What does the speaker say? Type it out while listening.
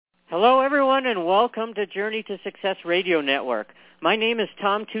Hello, everyone, and welcome to Journey to Success Radio Network. My name is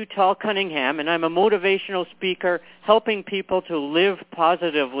Tom Too Tall Cunningham, and I'm a motivational speaker helping people to live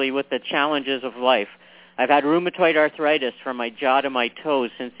positively with the challenges of life. I've had rheumatoid arthritis from my jaw to my toes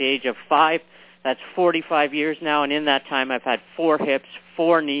since the age of 5. That's 45 years now, and in that time I've had 4 hips,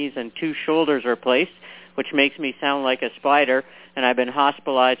 4 knees, and 2 shoulders replaced, which makes me sound like a spider, and I've been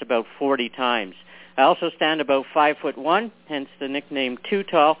hospitalized about 40 times. I also stand about 5'1", hence the nickname Too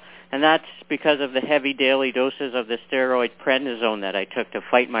Tall, and that's because of the heavy daily doses of the steroid prednisone that I took to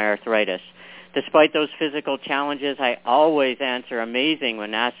fight my arthritis. Despite those physical challenges, I always answer amazing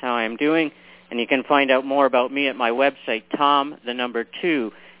when asked how I'm doing, and you can find out more about me at my website,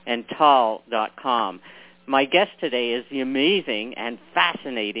 Tom2 and tall.com. My guest today is the amazing and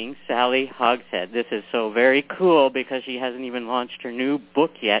fascinating Sally Hogshead. This is so very cool because she hasn't even launched her new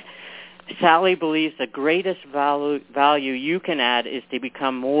book yet. Sally believes the greatest value you can add is to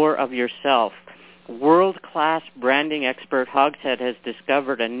become more of yourself. World-class branding expert Hogshead has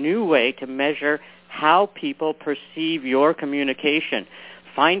discovered a new way to measure how people perceive your communication.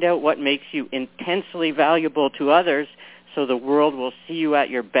 Find out what makes you intensely valuable to others so the world will see you at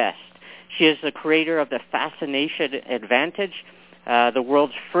your best. She is the creator of the Fascination Advantage, the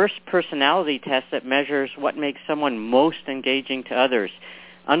world's first personality test that measures what makes someone most engaging to others.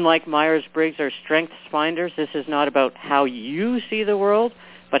 Unlike Myers-Briggs or StrengthsFinders, this is not about how you see the world,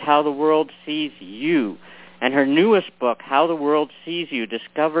 but how the world sees you. And her newest book, How the World Sees You,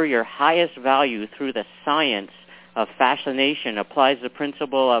 Discover Your Highest Value Through the Science of Fascination, applies the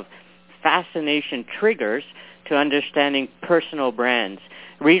principle of fascination triggers to understanding personal brands.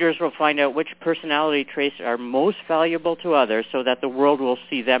 Readers will find out which personality traits are most valuable to others so that the world will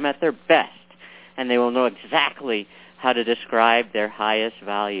see them at their best, and they will know exactly how to describe their highest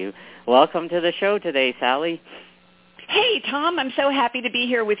value. Welcome to the show today, Sally. Hey, Tom. I'm so happy to be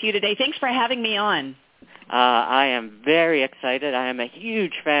here with you today. Thanks for having me on. I am very excited. I am a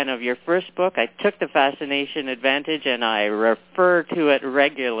huge fan of your first book. I took the Fascination Advantage, and I refer to it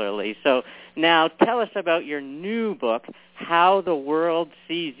regularly. So now tell us about your new book, How the World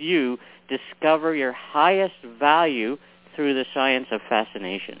Sees You, Discover Your Highest Value Through the Science of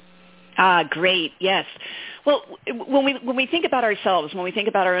Fascination. Great. Yes. Well, when we think about ourselves, when we think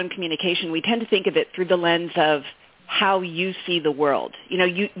about our own communication, we tend to think of it through the lens of how you see the world. You know,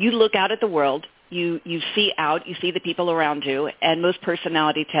 you look out at the world, you see out, you see the people around you, and most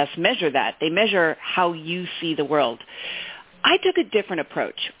personality tests measure that. They measure how you see the world. I took a different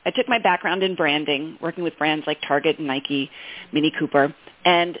approach. I took my background in branding, working with brands like Target, Nike, Mini Cooper,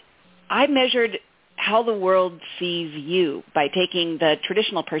 and I measured how the world sees you by taking the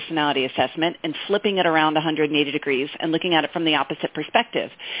traditional personality assessment and flipping it around 180 degrees and looking at it from the opposite perspective.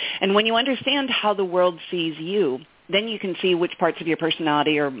 And when you understand how the world sees you, then you can see which parts of your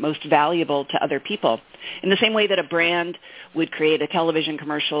personality are most valuable to other people. In the same way that a brand would create a television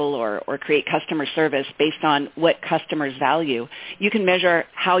commercial or create customer service based on what customers value, you can measure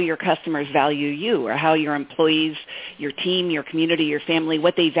how your customers value you or how your employees, your team, your community, your family,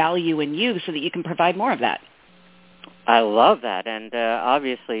 what they value in you so that you can provide more of that. I love that, and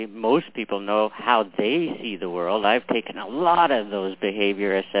obviously most people know how they see the world. I've taken a lot of those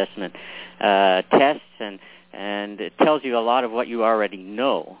behavior assessment tests, and it tells you a lot of what you already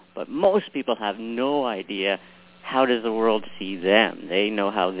know. But most people have no idea how does the world see them. They know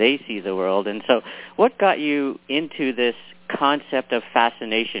how they see the world. And so what got you into this concept of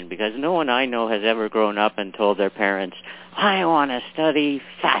fascination? Because no one I know has ever grown up and told their parents, I want to study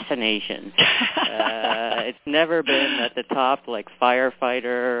fascination. It's never been at the top like firefighter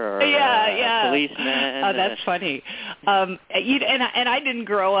or policeman. Oh, that's funny. And I didn't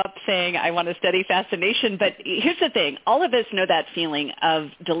grow up saying I want to study fascination, but here's the thing. All of us know that feeling of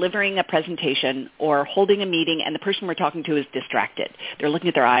delivering a presentation or holding a meeting and the person we're talking to is distracted. They're looking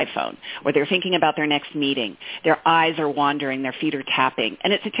at their iPhone or they're thinking about their next meeting. Their eyes are wandering, their feet are tapping.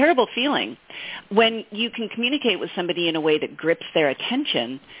 And it's a terrible feeling. When you can communicate with somebody in a way that grips their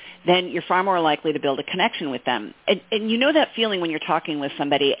attention, then you're far more likely to build a connection with them. And you know that feeling when you're talking with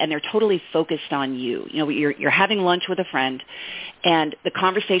somebody and they're totally focused on you. You know, you're having lunch with a friend and the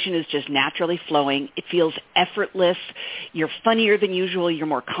conversation is just naturally flowing. It feels effortless. You're funnier than usual. You're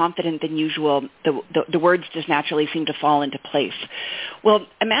more confident than usual. The words just naturally seem to fall into place. Well,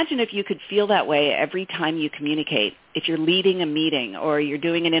 imagine if you could feel that way every time you communicate. If you're leading a meeting or you're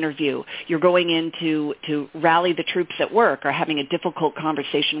doing an interview, you're going in to rally the troops at work or having a difficult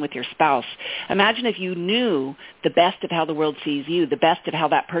conversation with your spouse. Imagine if you knew the best of how the world sees you, the best of how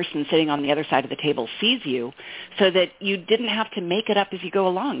that person sitting on the other side of the table sees you, so that you didn't have to make it up as you go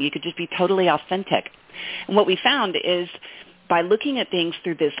along. You could just be totally authentic. And what we found is by looking at things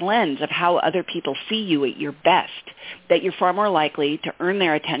through this lens of how other people see you at your best, that you're far more likely to earn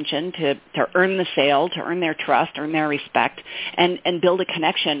their attention, to earn the sale, to earn their trust, earn their respect, and build a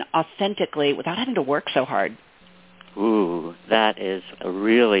connection authentically without having to work so hard. Ooh, that is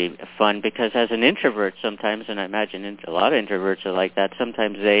really fun, because as an introvert sometimes, and I imagine a lot of introverts are like that,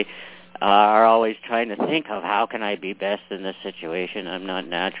 sometimes they are always trying to think of how can I be best in this situation. I'm not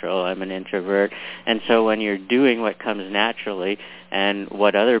natural. I'm an introvert. And so when you're doing what comes naturally and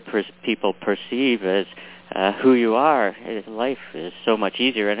what other people perceive as who you are, life is so much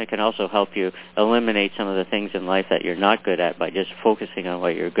easier, and it can also help you eliminate some of the things in life that you're not good at by just focusing on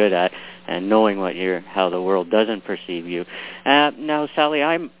what you're good at and knowing how the world doesn't perceive you. Now, Sally,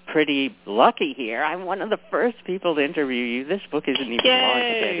 I'm pretty lucky here. I'm one of the first people to interview you. This book isn't even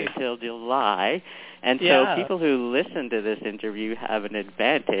launched until July. And so people who listen to this interview have an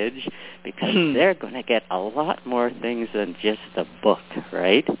advantage because they're going to get a lot more things than just the book,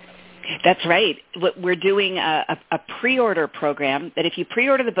 right? That's right. We're doing a pre-order program that if you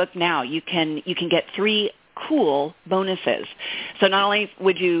pre-order the book now, you can get 3 cool bonuses. So not only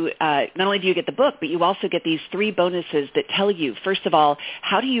do you get the book, but you also get these 3 bonuses that tell you, first of all,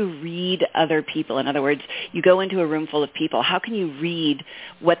 how do you read other people? In other words, you go into a room full of people. How can you read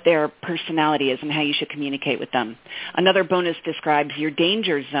what their personality is and how you should communicate with them? Another bonus describes your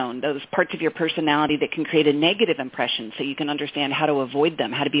danger zone, those parts of your personality that can create a negative impression, so you can understand how to avoid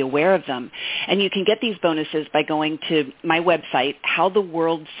them, how to be aware of them. And you can get these bonuses by going to my website,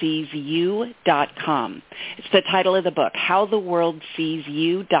 howtheworldseesyou.com. It's the title of the book,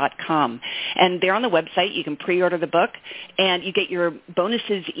 howtheworldseesyou.com. And there on the website, you can pre-order the book, and you get your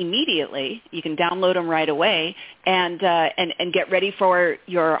bonuses immediately. You can download them right away and get ready for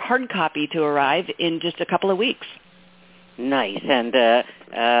your hard copy to arrive in just a couple of weeks. Nice. And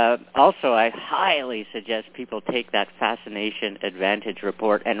also, I highly suggest people take that Fascination Advantage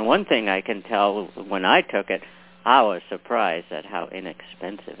report. And one thing I can tell when I took it, I was surprised at how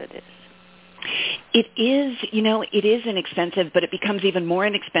inexpensive it is. It is inexpensive, but it becomes even more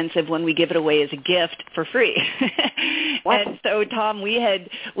inexpensive when we give it away as a gift for free. And so, Tom, we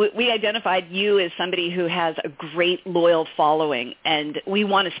identified you as somebody who has a great loyal following, and we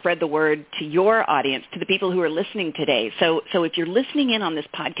want to spread the word to your audience, to the people who are listening today. So if you're listening in on this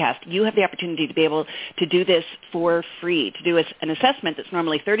podcast, you have the opportunity to be able to do this for free, to do an assessment that's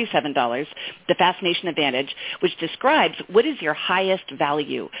normally $37, the Fascination Advantage, which describes what is your highest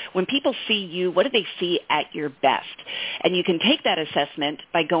value. When people see you, what do they see at your best? And you can take that assessment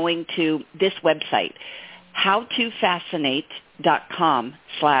by going to this website,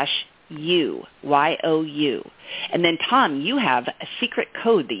 howtofascinate.com/you, Y-O-U. And then, Tom, you have a secret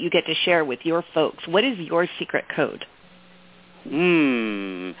code that you get to share with your folks. What is your secret code?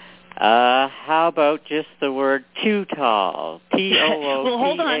 How about just the word too tall? T-O-O-T-A-L-L. Well,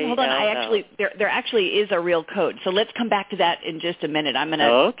 hold on. There actually is a real code. So let's come back to that in just a minute. I'm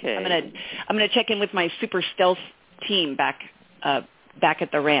gonna check in with my super stealth team back at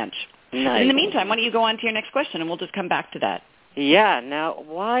the ranch. Nice. In the meantime, why don't you go on to your next question, and we'll just come back to that. Yeah. Now,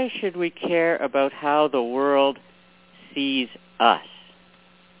 why should we care about how the world sees us?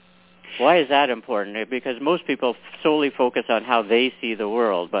 Why is that important? Because most people solely focus on how they see the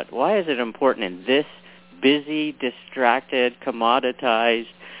world, but why is it important in this busy, distracted, commoditized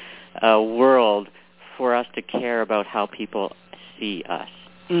world for us to care about how people see us?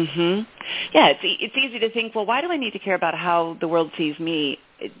 Mm-hmm. Yeah, it's easy to think, well, why do I need to care about how the world sees me?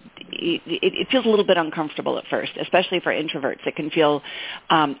 It feels a little bit uncomfortable at first, especially for introverts. It can feel,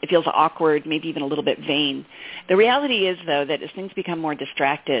 it feels awkward, maybe even a little bit vain. The reality is, though, that as things become more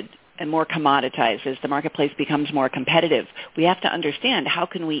distracted and more commoditized, as the marketplace becomes more competitive, we have to understand how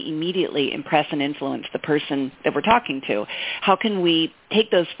can we immediately impress and influence the person that we're talking to? How can we take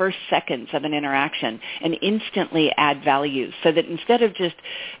those first seconds of an interaction and instantly add value so that instead of just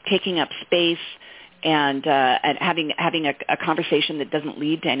taking up space and having a conversation that doesn't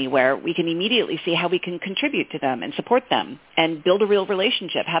lead to anywhere, we can immediately see how we can contribute to them and support them and build a real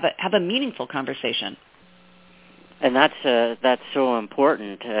relationship, have a meaningful conversation. And that's so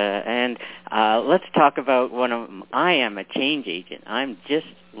important. And let's talk about I am a change agent. I'm just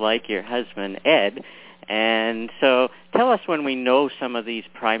like your husband, Ed. And so tell us when we know some of these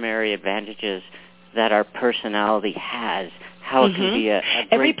primary advantages that our personality has, how it can be a great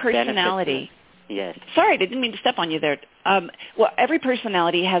every personality. Benefit. Yes. Sorry, I didn't mean to step on you there, Well, every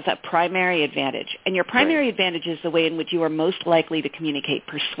personality has a primary advantage, and your primary advantage is the way in which you are most likely to communicate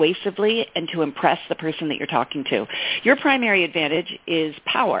persuasively and to impress the person that you're talking to. Your primary advantage is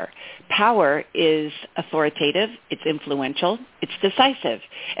power. Power is authoritative, it's influential, it's decisive.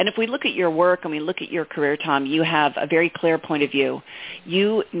 And if we look at your work and we look at your career, Tom, you have a very clear point of view.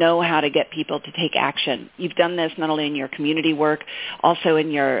 You know how to get people to take action. You've done this not only in your community work, also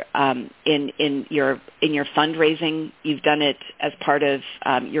in your in your fundraising. You've done it as part of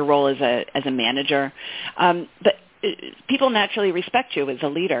your role as a manager. But people naturally respect you as a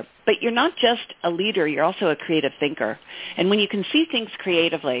leader. But you're not just a leader, you're also a creative thinker. And when you can see things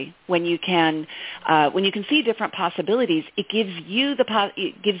creatively, when you can see different possibilities, it gives you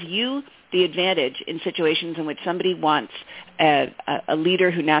the advantage in situations in which somebody wants a leader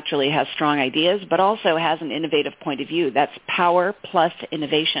who naturally has strong ideas, but also has an innovative point of view. That's power plus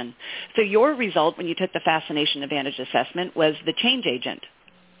innovation. So your result when you took the Fascination Advantage assessment was the change agent.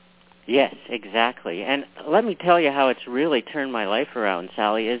 Yes, exactly. And let me tell you how it's really turned my life around,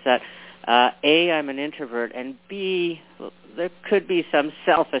 Sally, is that A, I'm an introvert, and B, there could be some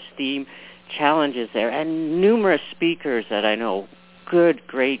self-esteem challenges there. And numerous speakers that I know, good,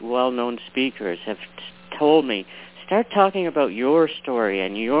 great, well-known speakers, have told me, start talking about your story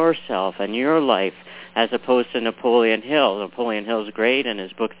and yourself and your life as opposed to Napoleon Hill. Napoleon Hill's great, and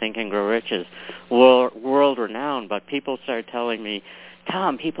his book Think and Grow Rich is world-renowned, but people started telling me,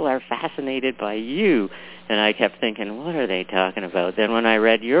 Tom, people are fascinated by you. And I kept thinking, what are they talking about? Then when I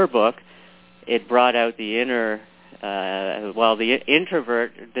read your book, it brought out the inner, the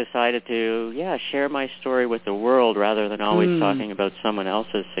introvert decided to, share my story with the world rather than always talking about someone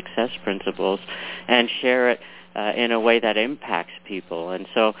else's success principles, and share it in a way that impacts people. And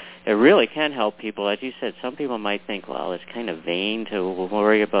so it really can help people. As you said, some people might think, well, it's kind of vain to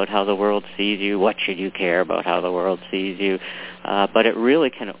worry about how the world sees you. What should you care about how the world sees you? But it really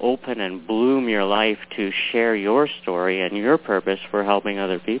can open and bloom your life to share your story and your purpose for helping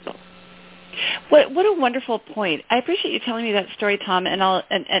other people. What a wonderful point. I appreciate you telling me that story, Tom, and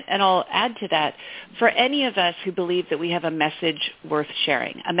I'll add to that. For any of us who believe that we have a message worth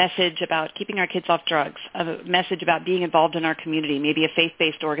sharing, a message about keeping our kids off drugs, a message about being involved in our community, maybe a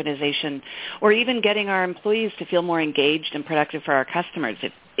faith-based organization, or even getting our employees to feel more engaged and productive for our customers,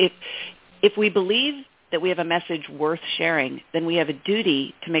 if we believe that we have a message worth sharing, then we have a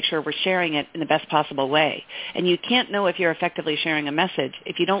duty to make sure we're sharing it in the best possible way. And you can't know if you're effectively sharing a message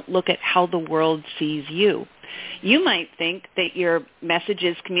if you don't look at how the world sees you. You might think that your message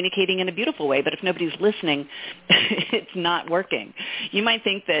is communicating in a beautiful way, but if nobody's listening, it's not working. You might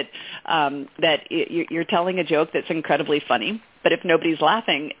think that you're telling a joke that's incredibly funny, but if nobody's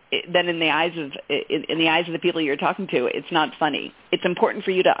laughing, then in the eyes of the people you're talking to, it's not funny. It's important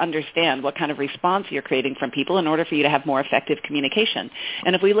for you to understand what kind of response you're creating from people in order for you to have more effective communication.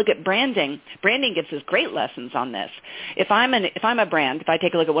 And if we look at branding gives us great lessons on this. If I'm a brand, if I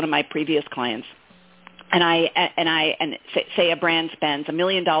take a look at one of my previous clients, and say a brand spends $1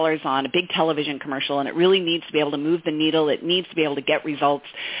 million on a big television commercial, and it really needs to be able to move the needle, it needs to be able to get results,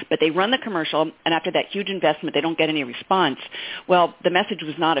 but they run the commercial, and after that huge investment, they don't get any response. Well, the message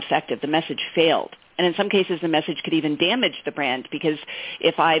was not effective. The message failed. And in some cases, the message could even damage the brand, because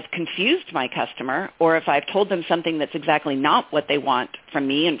if I've confused my customer, or if I've told them something that's exactly not what they want from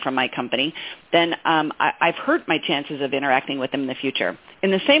me and from my company, then I've hurt my chances of interacting with them in the future.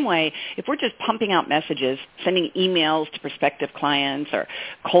 In the same way, if we're just pumping out messages, sending emails to prospective clients or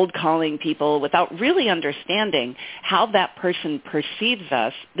cold calling people without really understanding how that person perceives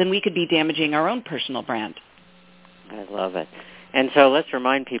us, then we could be damaging our own personal brand. I love it. And so let's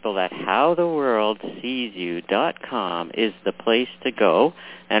remind people that howtheworldseesyou.com is the place to go.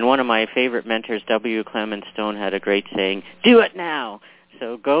 And one of my favorite mentors, W. Clement Stone, had a great saying, do it now.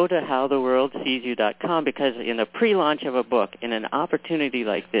 So go to howtheworldseesyou.com, because in the pre-launch of a book, in an opportunity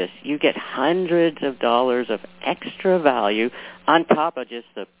like this, you get hundreds of dollars of extra value on top of just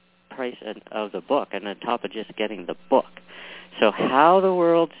the price of the book and on top of just getting the book. So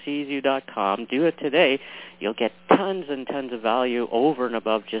howtheworldseesyou.com, do it today. You'll get tons and tons of value over and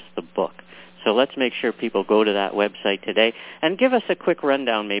above just the book. So let's make sure people go to that website today. And give us a quick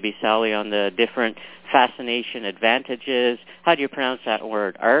rundown, maybe, Sally, on the different Fascination Advantages. How do you pronounce that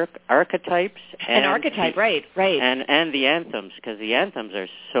word? Archetypes? An archetype, right. And the anthems, because the anthems are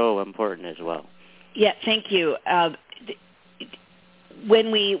so important as well. Yeah, thank you.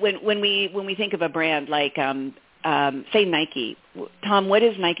 When we think of a brand like, say, Nike, Tom, what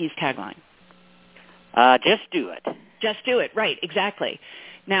is Nike's tagline? Just do it. Just do it, right, exactly.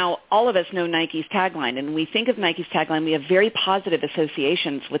 Now, all of us know Nike's tagline, and when we think of Nike's tagline, we have very positive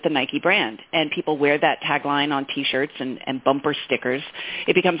associations with the Nike brand, and people wear that tagline on T-shirts and bumper stickers.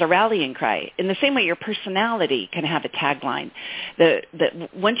 It becomes a rallying cry. In the same way, your personality can have a tagline.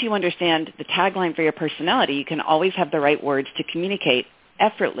 Once you understand the tagline for your personality, you can always have the right words to communicate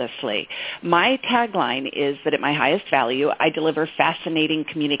effortlessly. My tagline is that at my highest value, I deliver fascinating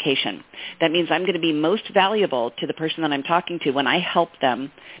communication. That means I'm going to be most valuable to the person that I'm talking to when I help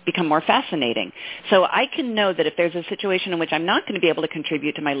them become more fascinating. So I can know that if there's a situation in which I'm not going to be able to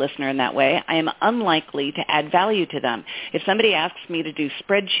contribute to my listener in that way, I am unlikely to add value to them. If somebody asks me to do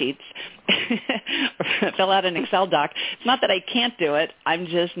spreadsheets, or fill out an Excel doc, it's not that I can't do it. I'm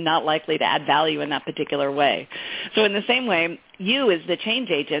just not likely to add value in that particular way. So in the same way, you as the change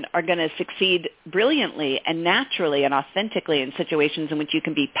agent are going to succeed brilliantly and naturally and authentically in situations in which you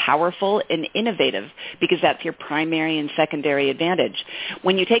can be powerful and innovative because that's your primary and secondary advantage.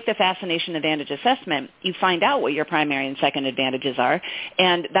 When you take the Fascination Advantage assessment, you find out what your primary and second advantages are,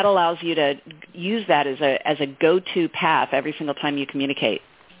 and that allows you to use that as a go-to path every single time you communicate.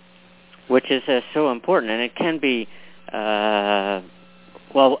 Which is so important, and it can be, well,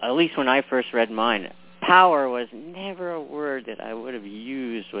 at least when I first read mine, power was never a word that I would have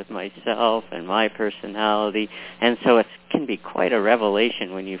used with myself and my personality, and so it can be quite a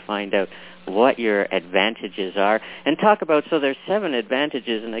revelation when you find out what your advantages are. And talk about, so there's 7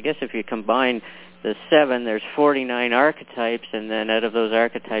 advantages, and I guess if you combine the 7, there's 49 archetypes, and then out of those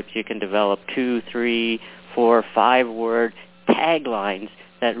archetypes you can develop 2, 3, 4, 5-word taglines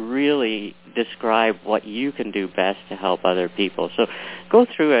that really describe what you can do best to help other people. So go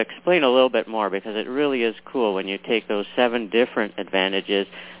through, explain a little bit more, because it really is cool when you take those 7 different advantages,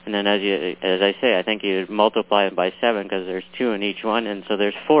 and then as I say, I think you multiply them by 7 because there's 2 in each one, and so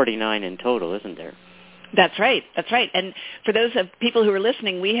there's 49 in total, isn't there? That's right. That's right. And for those of people who are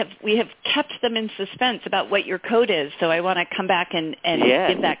listening, we have kept them in suspense about what your code is. So I want to come back and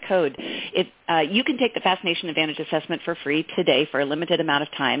give that code. You can take the Fascination Advantage assessment for free today for a limited amount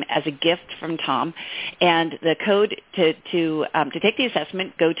of time as a gift from Tom. And the code to take the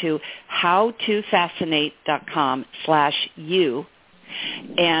assessment, go to howtofascinate.com/you,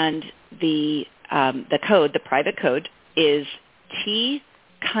 and the code, the private code, is T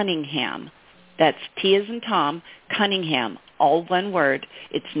Cunningham. That's T as in Tom, Cunningham, all one word.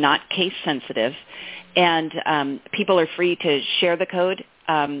 It's not case sensitive. And people are free to share the code,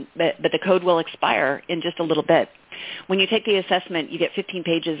 but the code will expire in just a little bit. When you take the assessment, you get 15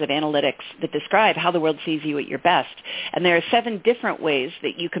 pages of analytics that describe how the world sees you at your best. And there are 7 different ways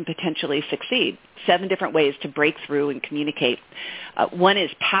that you can potentially succeed, 7 different ways to break through and communicate. One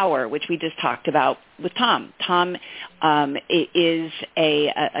is power, which we just talked about with Tom. Tom is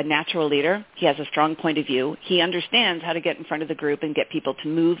a natural leader. He has a strong point of view. He understands how to get in front of the group and get people to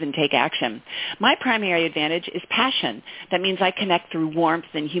move and take action. My primary advantage is passion. That means I connect through warmth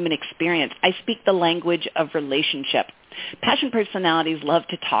and human experience. I speak the language of relationship. Passion personalities love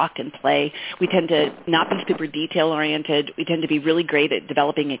to talk and play. We tend to not be super detail-oriented. We tend to be really great at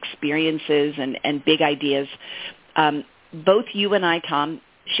developing experiences and big ideas. Both you and I, Tom,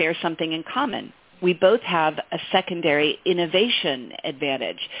 share something in common. We both have a secondary innovation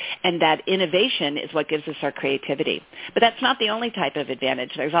advantage, and that innovation is what gives us our creativity. But that's not the only type of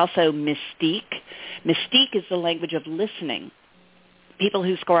advantage. There's also mystique. Mystique is the language of listening. People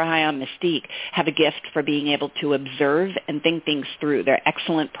who score high on mystique have a gift for being able to observe and think things through. They're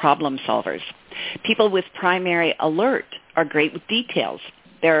excellent problem solvers. People with primary alert are great with details.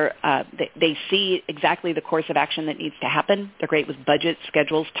 They see exactly the course of action that needs to happen. They're great with budgets,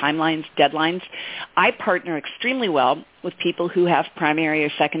 schedules, timelines, deadlines. I partner extremely well with people who have primary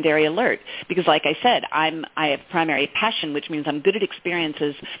or secondary alert because, like I said, I have primary passion, which means I'm good at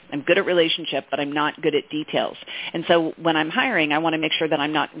experiences, I'm good at relationship, but I'm not good at details. And so when I'm hiring, I want to make sure that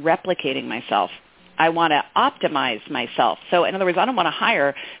I'm not replicating myself. I want to optimize myself. So in other words, I don't want to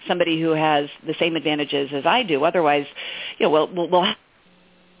hire somebody who has the same advantages as I do. Otherwise, we'll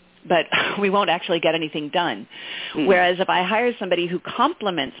but we won't actually get anything done. Mm-hmm. Whereas if I hire somebody who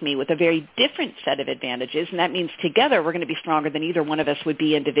complements me with a very different set of advantages, and that means together we're going to be stronger than either one of us would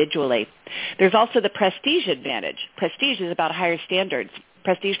be individually. There's also the prestige advantage. Prestige is about higher standards.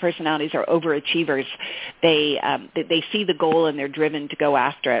 Prestige personalities are overachievers. They see the goal and they're driven to go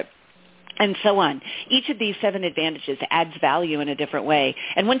after it. And so on. Each of these 7 advantages adds value in a different way.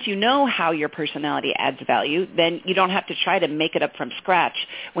 And once you know how your personality adds value, then you don't have to try to make it up from scratch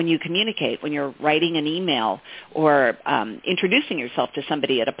when you communicate, when you're writing an email or introducing yourself to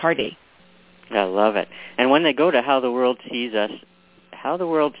somebody at a party. I love it. And when they go to howtheworldseesyou.com.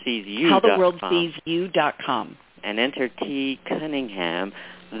 Howtheworldseesyou.com. and enter T. Cunningham.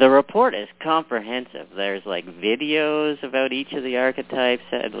 The report is comprehensive. There's like videos about each of the archetypes,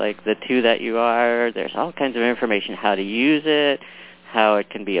 like the two that you are. There's all kinds of information, how to use it, how it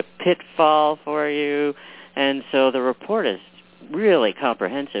can be a pitfall for you. And so the report is really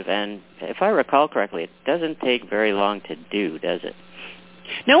comprehensive. And if I recall correctly, it doesn't take very long to do, does it?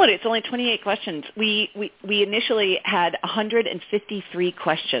 No, it's only 28 questions. We initially had 153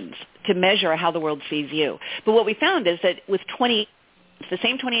 questions to measure how the world sees you. But what we found is that with the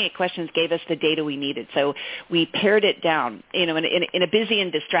same 28 questions gave us the data we needed. So we pared it down. In a busy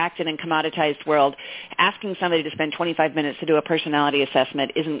and distracted and commoditized world, asking somebody to spend 25 minutes to do a personality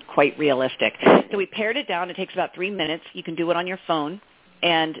assessment isn't quite realistic. So we pared it down. It takes about 3 minutes. You can do it on your phone.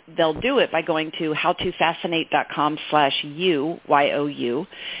 And they'll do it by going to howtofascinate.com/you, Y-O-U,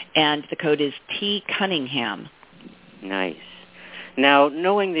 and the code is T. Cunningham. Nice. Now,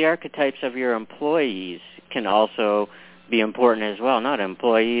 knowing the archetypes of your employees can also be important as well. Not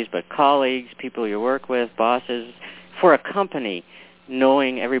employees, but colleagues, people you work with, bosses. For a company,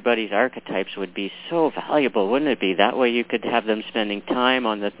 knowing everybody's archetypes would be so valuable, wouldn't it be? That way you could have them spending time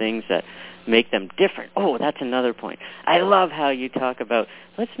on the things that make them different. Oh, that's another point. I love how you talk about,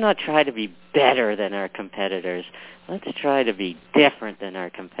 let's not try to be better than our competitors. Let's try to be different than our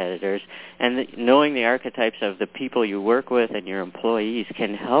competitors. And knowing the archetypes of the people you work with and your employees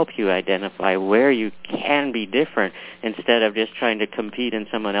can help you identify where you can be different instead of just trying to compete in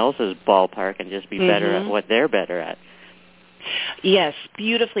someone else's ballpark and just be better at what they're better at. Yes,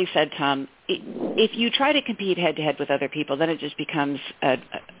 beautifully said, Tom. If you try to compete head-to-head with other people, then it just becomes a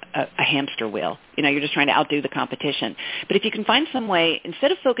hamster wheel. You're just trying to outdo the competition. But if you can find some way,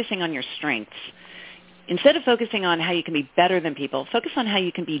 instead of focusing on your strengths, instead of focusing on how you can be better than people, focus on how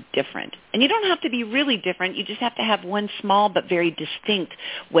you can be different. And you don't have to be really different. You just have to have one small but very distinct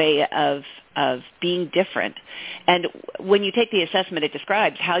way of being different. And when you take the assessment, it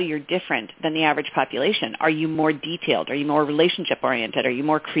describes how you're different than the average population. Are you more detailed? Are you more relationship-oriented? Are you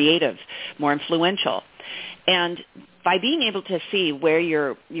more creative, more influential? And by being able to see where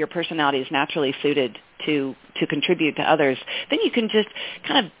your personality is naturally suited to contribute to others, then you can just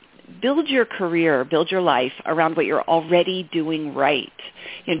kind of build your career, build your life around what you're already doing right.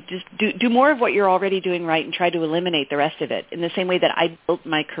 Just do more of what you're already doing right and try to eliminate the rest of it. In the same way that I built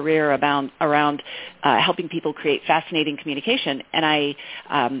my career around helping people create fascinating communication, and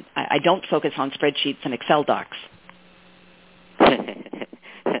I don't focus on spreadsheets and Excel docs.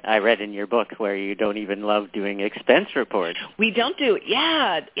 I read in your book where you don't even love doing expense reports. We don't do,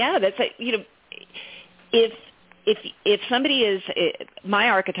 yeah. That's If somebody is, my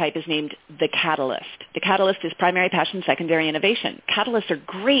archetype is named the catalyst. The catalyst is primary passion, secondary innovation. Catalysts are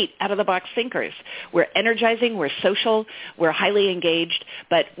great out-of-the-box thinkers. We're energizing, we're social, we're highly engaged,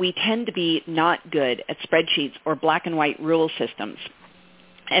 but we tend to be not good at spreadsheets or black and white rule systems.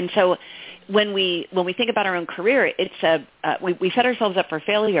 And so when we think about our own career, it's we set ourselves up for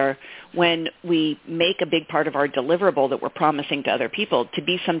failure when we make a big part of our deliverable that we're promising to other people to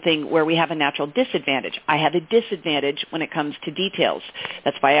be something where we have a natural disadvantage. I have a disadvantage when it comes to details.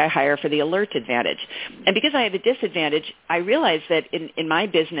 That's why I hire for the alert advantage. And because I have a disadvantage, I realized that in my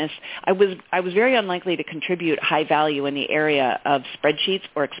business, I was very unlikely to contribute high value in the area of spreadsheets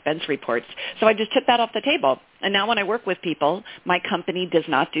or expense reports. So I just took that off the table. And now when I work with people, my company does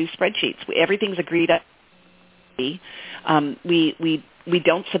not do spreadsheets. Everything's agreed up. We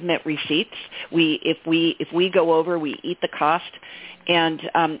don't submit receipts. If we go over, we eat the cost, and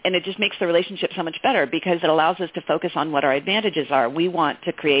it just makes the relationship so much better because it allows us to focus on what our advantages are. We want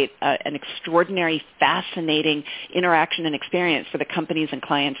to create an extraordinary, fascinating interaction and experience for the companies and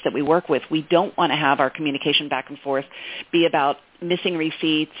clients that we work with. We don't want to have our communication back and forth be about missing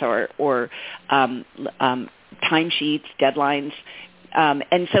receipts or timesheets, deadlines.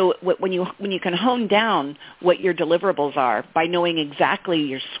 And so when you can hone down what your deliverables are by knowing exactly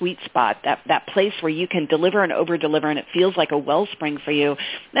your sweet spot, that place where you can deliver and over-deliver and it feels like a wellspring for you,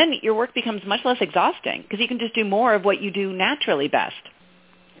 then your work becomes much less exhausting because you can just do more of what you do naturally best.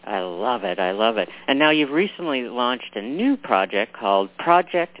 I love it. And now you've recently launched a new project called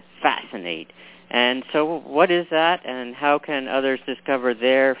Project Fascinate. And so what is that, and how can others discover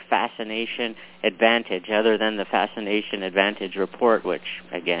their Fascination Advantage other than the Fascination Advantage report, which,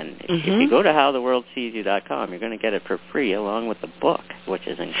 again, if you go to howtheworldseesyou.com, you're going to get it for free along with the book, which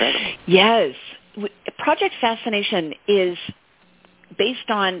is incredible. Yes. Project Fascination is based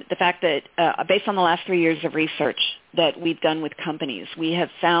on the fact that, based on the last 3 years of research that we've done with companies, we have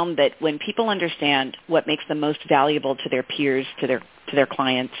found that when people understand what makes them most valuable to their peers, to their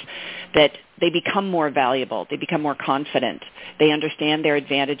clients, that they become more valuable, they become more confident, they understand their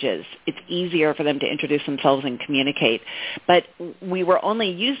advantages. It's easier for them to introduce themselves and communicate. But we were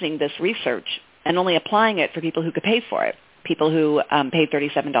only using this research and only applying it for people who could pay for it, people who paid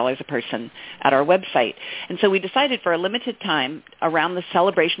 $37 a person at our website. And so we decided for a limited time around the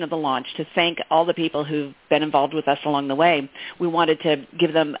celebration of the launch to thank all the people who've been involved with us along the way. We wanted to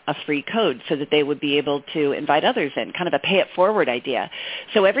give them a free code so that they would be able to invite others in, kind of a pay-it-forward idea.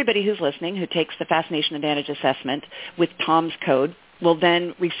 So everybody who's listening who takes the Fascination Advantage assessment with Tom's code will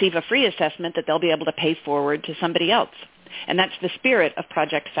then receive a free assessment that they'll be able to pay forward to somebody else. And that's the spirit of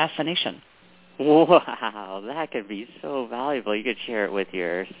Project Fascination. Wow, that could be so valuable. You could share it with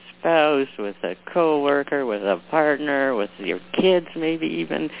your spouse, with a coworker, with a partner, with your kids maybe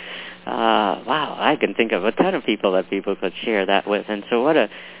even. Wow, I can think of a ton of people that people could share that with. And so what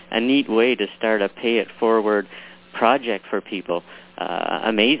a neat way to start a pay-it-forward project for people.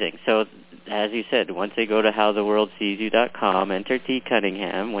 Amazing. So as you said, once they go to howtheworldseesyou.com, enter T.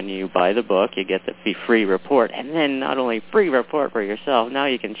 Cunningham. When you buy the book, you get the free report. And then not only free report for yourself, now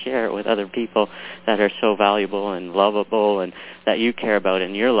you can share it with other people that are so valuable and lovable and that you care about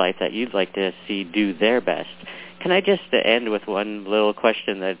in your life that you'd like to see do their best. Can I just end with one little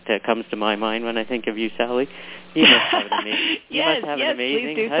question that comes to my mind when I think of you, Sally? You must have an amazing,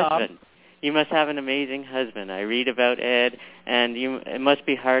 amazing husband. Tom. You must have an amazing husband. I read about Ed, and it must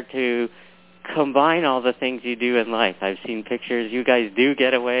be hard to combine all the things you do in life. I've seen pictures. You guys do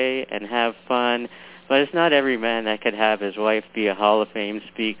get away and have fun, but it's not every man that could have his wife be a Hall of Fame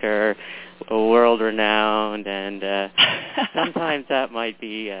speaker, world-renowned, and sometimes that might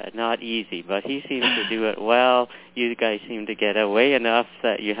be not easy, but he seems to do it well. You guys seem to get away enough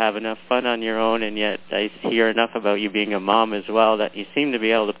that you have enough fun on your own, and yet I hear enough about you being a mom as well that you seem to be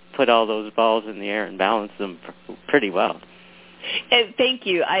able to put all those balls in the air and balance them pretty well. Thank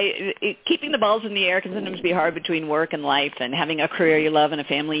you. Keeping the balls in the air can sometimes be hard between work and life and having a career you love and a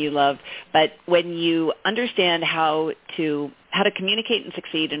family you love. But when you understand how to communicate and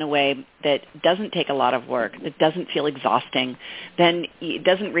succeed in a way that doesn't take a lot of work, that doesn't feel exhausting, then it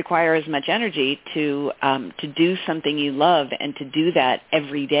doesn't require as much energy to do something you love and to do that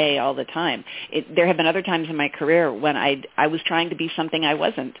every day all the time. There have been other times in my career when I was trying to be something I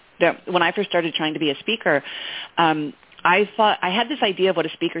wasn't. When I first started trying to be a speaker, I thought I had this idea of what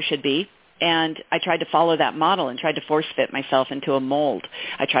a speaker should be, and I tried to follow that model and tried to force-fit myself into a mold.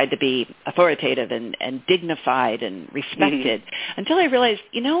 I tried to be authoritative and dignified and respected until I realized,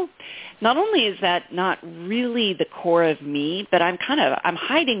 not only is that not really the core of me, but I'm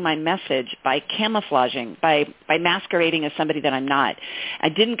hiding my message by camouflaging, by masquerading as somebody that I'm not. I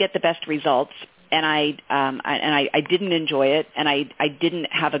didn't get the best results. And I didn't enjoy it, and I didn't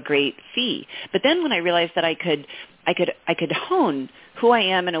have a great fee. But then when I realized that I could hone who I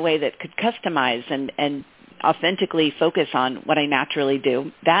am in a way that could customize and authentically focus on what I naturally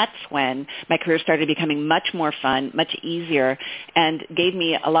do, that's when my career started becoming much more fun, much easier, and gave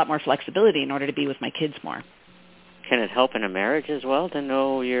me a lot more flexibility in order to be with my kids more. Can it help in a marriage as well to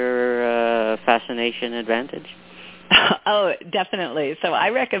know your Fascination Advantage? Oh, definitely. So I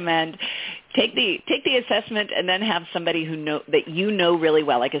recommend take the assessment and then have somebody that you know really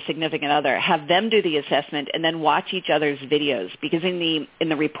well, like a significant other, have them do the assessment and then watch each other's videos. Because in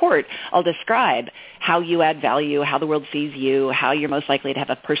the report, I'll describe how you add value, how the world sees you, how you're most likely to have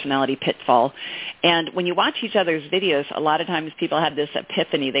a personality pitfall. And when you watch each other's videos, a lot of times people have this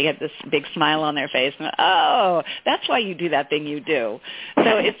epiphany. They get this big smile on their face. And, oh, that's why you do that thing you do.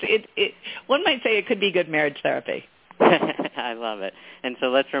 So one might say it could be good marriage therapy. I love it. And so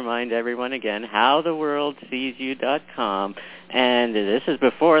let's remind everyone again, howtheworldseesyou.com. And this is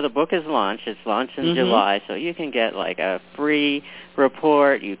before the book is launched. It's launched in July, so you can get like a free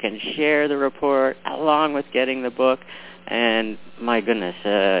report. You can share the report along with getting the book. And my goodness,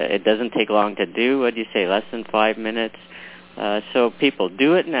 it doesn't take long to do. What do you say, less than 5 minutes? So people,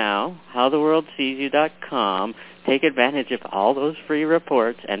 do it now, howtheworldseesyou.com. Take advantage of all those free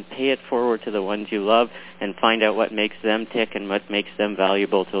reports and pay it forward to the ones you love and find out what makes them tick and what makes them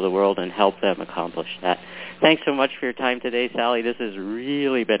valuable to the world and help them accomplish that. Thanks so much for your time today, Sally. This has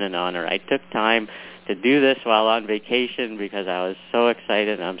really been an honor. I took time to do this while on vacation because I was so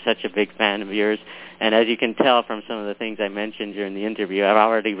excited. I'm such a big fan of yours. And as you can tell from some of the things I mentioned during the interview, I've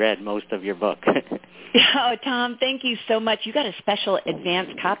already read most of your book. Oh, Tom, thank you so much. You got a special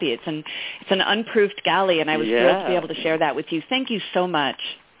advanced copy. It's an unproofed galley, and I was thrilled to be able to share that with you. Thank you so much.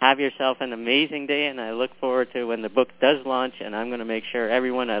 Have yourself an amazing day, and I look forward to when the book does launch, and I'm going to make sure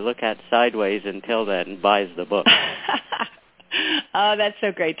everyone I look at sideways until then buys the book. Oh, that's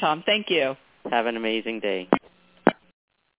so great, Tom. Thank you. Have an amazing day.